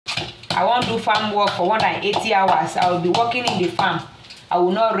I won't do farm work for 180 hours. I will be working in the farm. I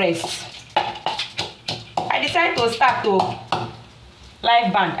will not rest. I decided to start to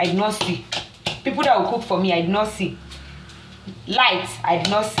live band. I did not see. People that will cook for me, I did not see. Lights, I did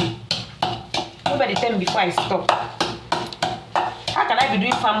not see. Nobody tell me before I stop. How can I be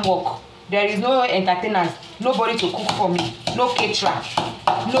doing farm work? There is no entertainers, nobody to cook for me, no caterer,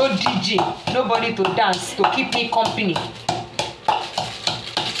 no DJ, nobody to dance to keep me company.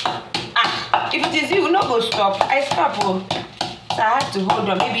 If it is you, no go stop. I stop. Oh. So I have to hold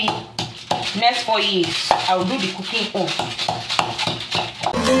on. Maybe next 4 years, I will do the cooking home.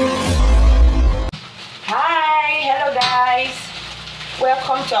 Hi, hello guys.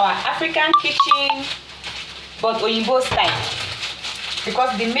 Welcome to our African kitchen, but Oyinbo style.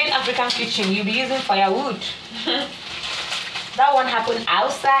 Because the main African kitchen, you'll be using firewood. That one happened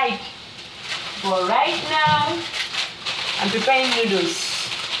outside. But right now, I'm preparing noodles.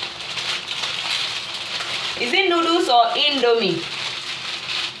 Is it noodles or Indomie?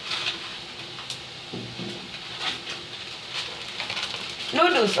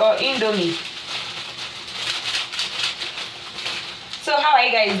 Noodles or Indomie? So how are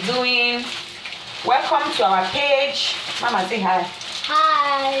you guys doing? Welcome to our page. Mama, say hi.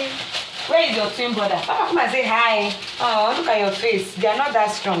 Hi. Where is your twin brother? Papa, come and say hi. Oh, look at your face. They are not that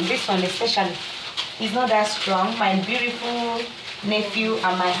strong. This one especially is not that strong. My beautiful nephew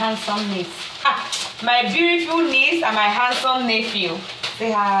and my handsome niece. My beautiful niece and my handsome nephew.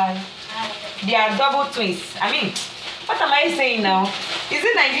 Say hi. Hi. They are double twins. I mean, what am I saying now? Is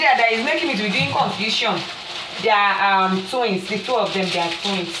it Nigeria that is making me to be doing confusion? They are twins. The two of them, they are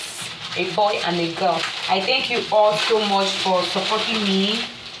twins. A boy and a girl. I thank you all so much for supporting me.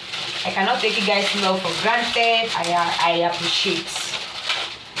 I cannot take you guys' love for granted. I appreciate.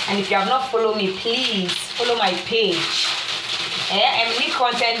 And if you have not followed me, please follow my page. I'm a new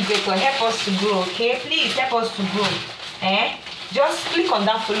content creator. Help us to grow, okay? Please help us to grow. Just click on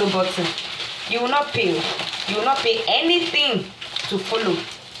that follow button. You will not pay. You will not pay anything to follow.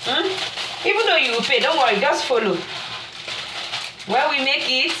 Even though you will pay, don't worry, just follow. When we make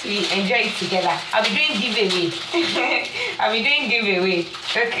it, we enjoy it together. I'll be doing giveaway. I'll be doing giveaway.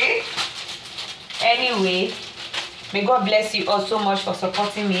 Okay? Anyway, may God bless you all so much for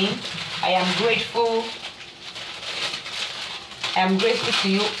supporting me. I am grateful. I am grateful to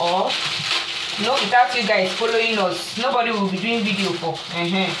you all. No, without you guys following us, nobody will be doing video for.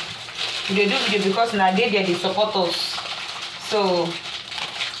 They do video because now they support us. So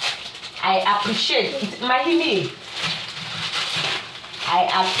I appreciate it. I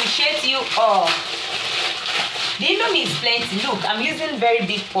appreciate you all. The Indomie is plenty. Look, I'm using very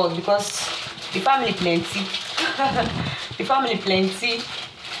big pot because the family plenty. The family plenty.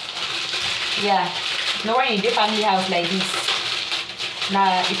 Yeah. No one in the family house like this.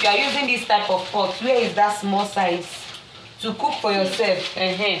 Now, if you are using this type of pot, where is that small size to cook for yourself?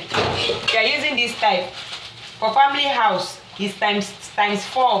 If you are using this type for family house, it's times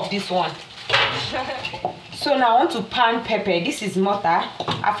 4 of this one. So now I want to pan pepper. This is mortar,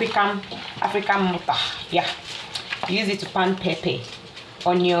 African mortar. Yeah, use it to pan pepper,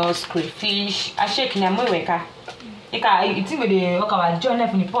 onions, crayfish. I shake na mo weka. You think we dey work our join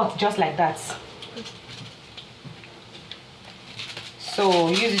left in the pot just like that. So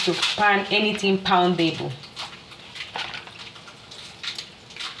use it to pan anything poundable.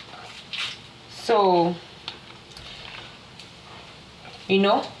 So you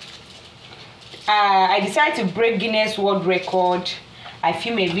know, I decided to break Guinness World Record. I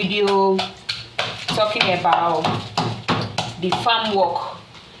filmed a video talking about the farm work.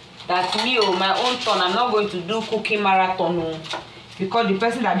 That me, my own turn, I'm not going to do cooking marathon. Because the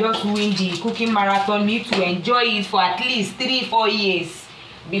person that just win the cooking marathon need to enjoy it for at least 3-4 years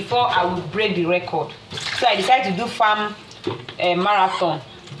before I will break the record. So I decided to do farm marathon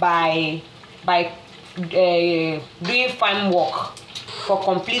by doing farm work for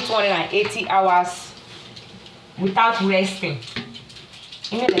complete 180 hours without resting.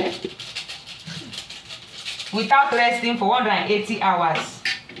 Without resting for 180 hours.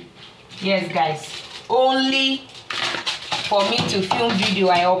 Yes, guys. Only for me to film video,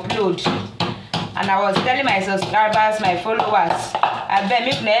 I upload. And I was telling my subscribers, my followers, I bet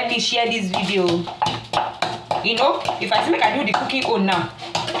make help me share this video. You know, if I say make I do the cooking on now.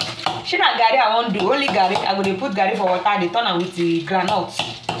 She na gari I won't do, only gari. I go to put gari for water, they turn am with the granules.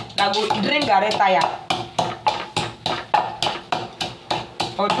 I go drink gari tire.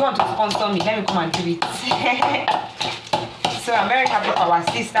 Or do you want to sponsor me? Let me come and do it. So I'm very happy for our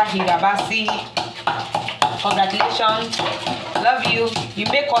sister Hirabasi. Congratulations. Love you. You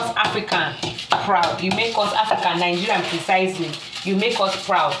make us African proud. You make us African, Nigerian precisely. You make us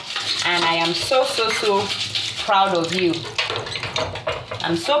proud. And I am so proud of you.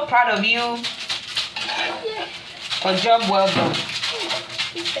 I'm so proud of you. For job well done.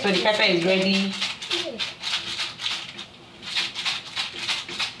 So the pepper is ready.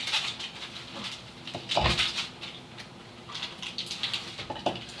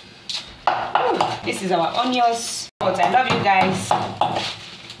 This is our onions. But I love you guys.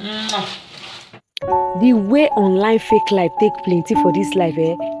 The way online fake life take plenty for this life,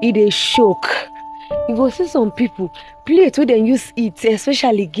 it is shock. You go see some people plate where they use it,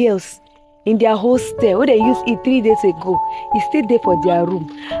 especially girls in their hostel where they use it 3 days ago. It stayed there for their room,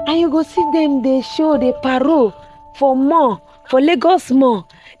 and you go see them. They show the parole for more for Lagos more.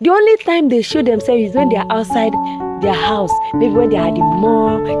 The only time they show themselves is when they are outside their house, maybe when they are at the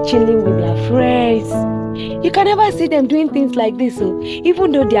mall chilling with their friends. You can never see them doing things like this. So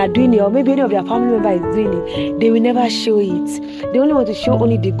even though they are doing it, or maybe any of their family member is doing it, they will never show it. They only want to show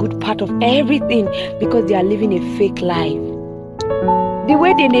only the good part of everything because they are living a fake life. The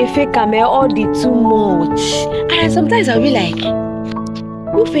way they fake am all the too much. And sometimes I'll be like,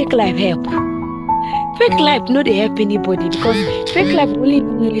 who fake life help? Fake life no they help anybody, because fake life only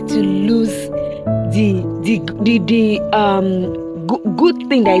need to lose the good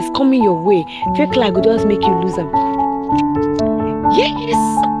thing that is coming your way. Fake life will just make you lose them. Yes.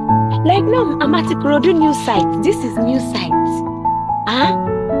 Like now, I'm at Ikorodu new site. This is new site.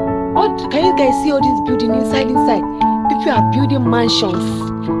 Can you guys see all this building inside? People are building mansions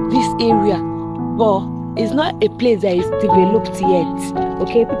this area. But it's not a place that is developed yet.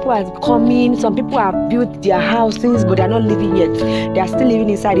 Okay, people are coming. Some people have built their houses, but they're not living yet. They are still living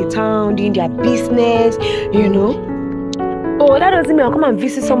inside the town, doing their business, you know. Oh, that doesn't mean I'll come and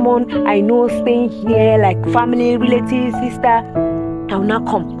visit someone I know staying here, like family, relatives, sister. I will not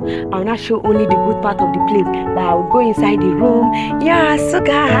come. I will not show only the good part of the place. But I will go inside the room. Yeah, so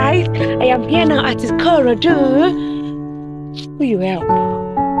guys, I am here now at Ikorodu. Who you help?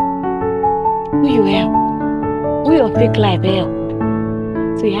 Who you help? Who your fake life help?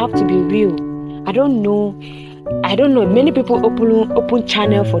 So you have to be real. I don't know. Many people open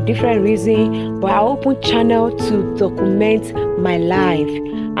channel for different reasons, but I open channel to document my life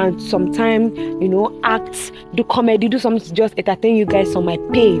and sometimes, act, do comedy, do something to just entertain you guys on my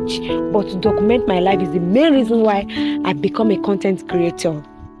page. But to document my life is the main reason why I become a content creator.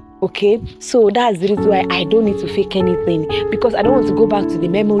 Okay, so that's the reason why I don't need to fake anything, because I don't want to go back to the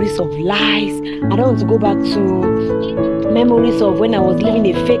memories of lies. I don't want to go back to memories of when I was living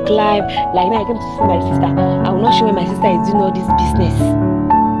a fake life. Like now I came to see my sister. I will not show when my sister is doing all this business.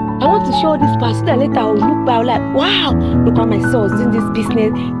 I want to show this part so that later I will look back like, wow, look at my sister was doing this business.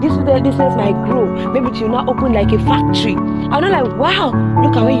 This business might grow. Maybe she will not open like a factory. I'm not like, wow,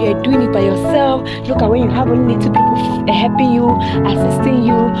 look at when you're doing it by yourself. Look at when you have only two people helping you, assisting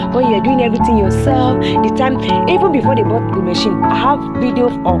you, when you're doing everything yourself. The time, even before they bought the machine, I have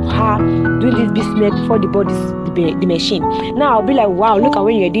videos of her doing this business before they bought the machine. Now I'll be like, wow, look at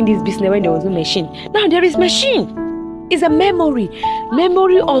when you're doing this business when there was no machine. Now there is machine. It's a memory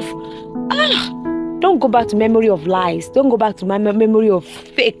of, don't go back to memory of lies. Don't go back to my memory of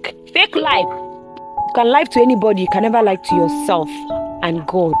fake life. You can lie to anybody. You can never lie to yourself and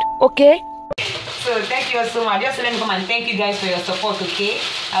God. Okay? So thank you so much. Just let me come and thank you guys for your support. Okay?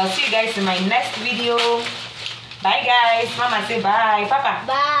 I'll see you guys in my next video. Bye guys. Mama say bye. Papa.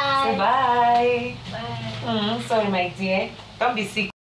 Bye. Say bye. Bye. Sorry my dear. Don't be sick.